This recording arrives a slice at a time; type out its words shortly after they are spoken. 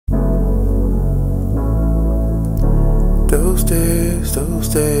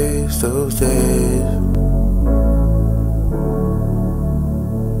days, those days.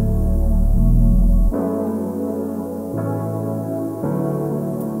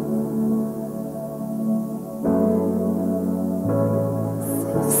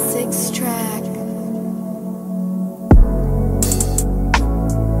 6track.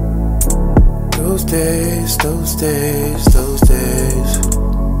 Those days, those days, those days,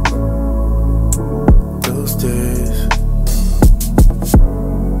 those days.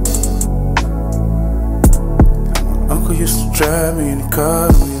 My uncle used to drive me in the car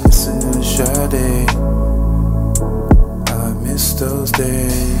and we listened to the Sade. I miss those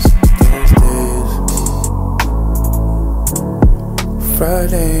days, those days.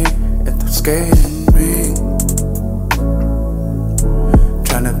 Friday at the skating rink,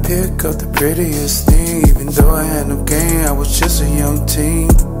 tryna pick up the prettiest thing. Even though I had no game, I was just a young teen.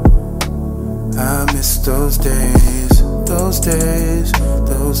 I miss those days, those days,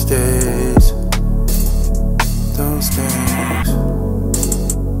 those days, those days.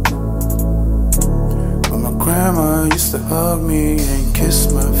 When my grandma used to hug me and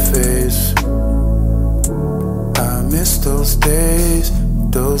kiss my face. I miss those days,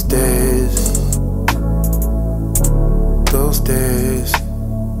 those days, those days.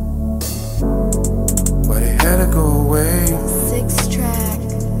 Why they had to go away. 6track.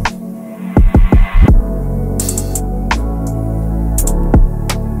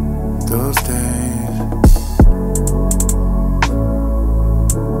 Those days.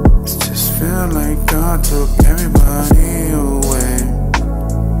 It just feel like God took everybody away,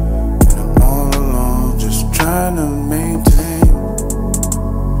 and I'm all alone, just trying to maintain.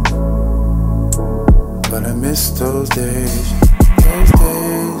 But I miss those days, those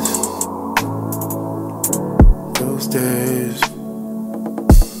days, those days.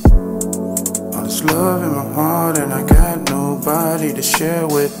 All this love in my heart and I got nobody to share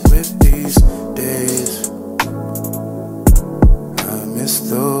with these days. I miss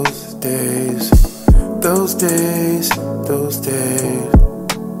those days, those days, those days.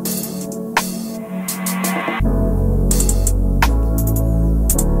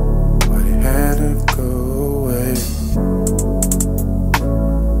 Why they had to go away.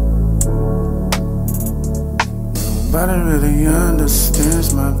 Nobody really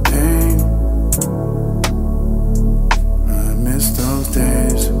understands my pain. I miss those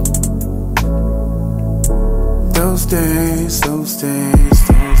days, those days, those days,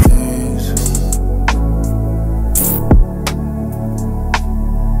 those days.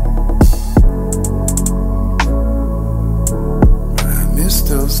 I miss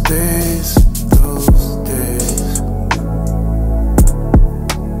those days, those days.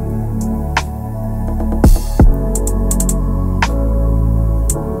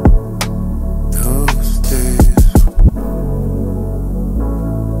 Those days.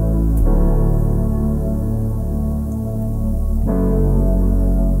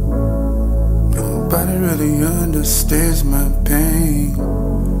 Nobody really understands my pain.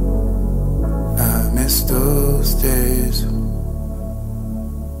 I miss those days,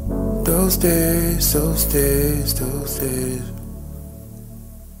 those days, those days, those days.